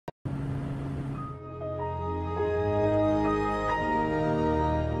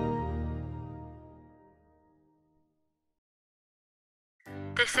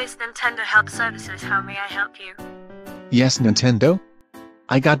This is Nintendo Help Services. How may I help you? Yes, Nintendo?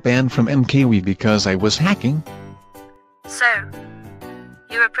 I got banned from MKW because I was hacking. So,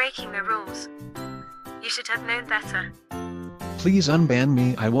 you were breaking the rules. You should have known better. Please unban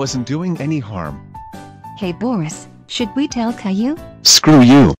me, I wasn't doing any harm. Hey Boris, should we tell Caillou? Screw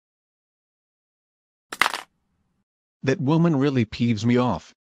you. That woman really peeves me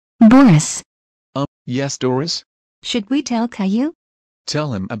off. Boris, Yes, Doris? should we tell Caillou?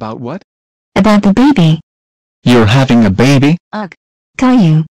 Tell him about what? About the baby. You're having a baby? Ugh.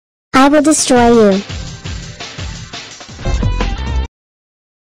 Caillou. I will destroy you.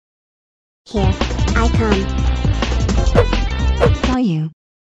 Here, I come. Caillou.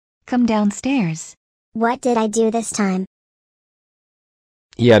 Come downstairs. What did I do this time?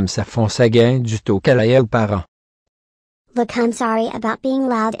 Iam s'affonçait du taux qu'elle aille aux parents. Look, I'm sorry about being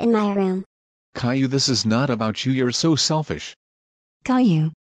loud in my room. Caillou, this is not about you, you're so selfish.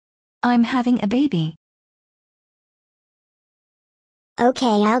 Caillou. I'm having a baby. Okay,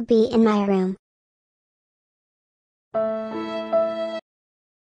 I'll be in my room.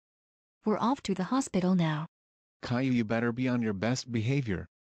 We're off to the hospital now. Caillou, you better be on your best behavior.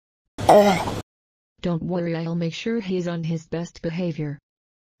 Don't worry, I'll make sure he's on his best behavior.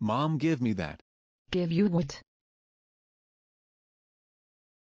 Mom, give me that. Give you what?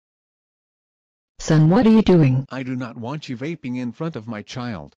 Son, what are you doing? I do not want you vaping in front of my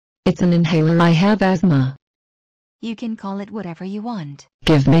child. It's an inhaler. I have asthma. You can call it whatever you want.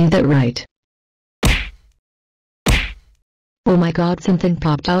 Give me that right. Oh my god, something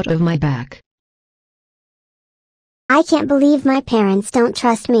popped out of my back. I can't believe my parents don't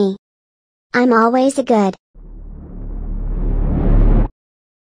trust me. I'm always a good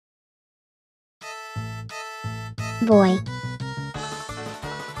boy.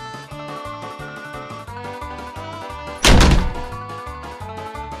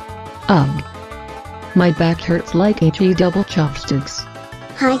 Ugh. My back hurts like HE double chopsticks.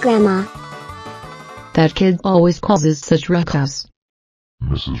 Hi, Grandma. That kid always causes such ruckus.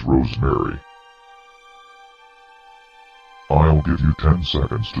 Mrs. Rosemary. I'll give you 10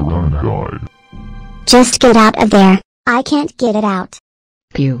 seconds to run and hide. Just get out of there. I can't get it out.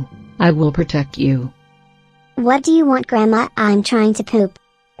 Pew. I will protect you. What do you want, Grandma? I'm trying to poop.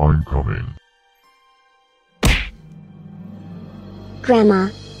 I'm coming. Grandma,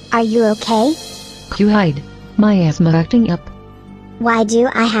 are you okay? You hide. My asthma acting up. Why do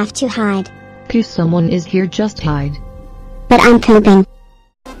I have to hide? Pew, someone is here, just hide. But I'm pooping.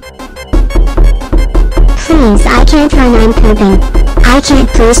 Please, I can't run, I'm pooping. I can't,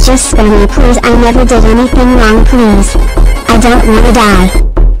 please just spare me, please, I never did anything wrong, please. I don't want to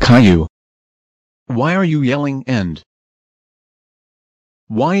die. Caillou. Why are you yelling and?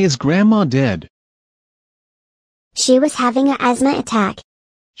 Why is Grandma dead? She was having an asthma attack.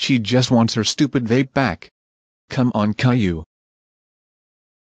 She just wants her stupid vape back. Come on, Caillou.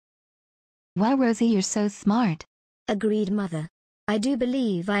 Wow, Rosie, you're so smart. Agreed, Mother. I do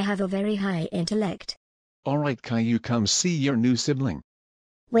believe I have a very high intellect. Alright, Caillou, come see your new sibling.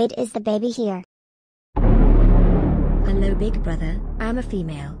 Wait, is the baby here? Hello, big brother, I'm a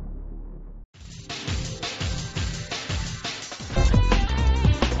female.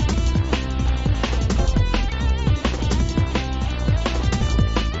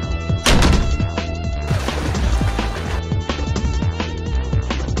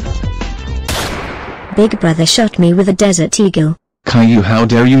 Big brother shot me with a desert eagle. Caillou, how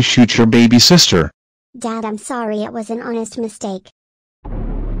dare you shoot your baby sister? Dad, I'm sorry, it was an honest mistake.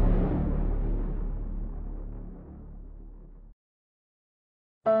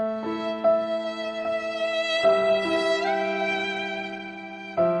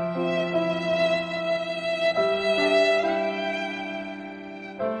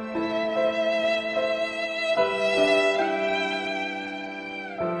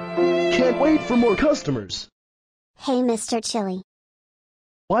 Can't wait for more customers. Hey, Mr. Chili.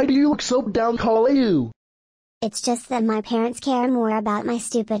 Why do you look so down, Caillou? It's just that my parents care more about my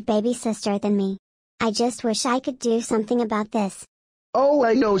stupid baby sister than me. I just wish I could do something about this. Oh,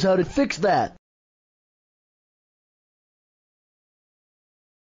 I knows how to fix that.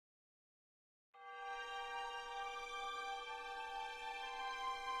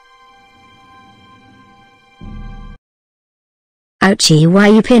 Ouchie, why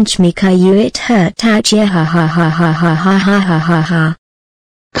you pinch me, Caillou? It hurt. Ouchie, ha ha ha ha ha ha ha ha ha ha.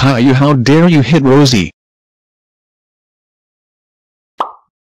 Caillou, how dare you hit Rosie?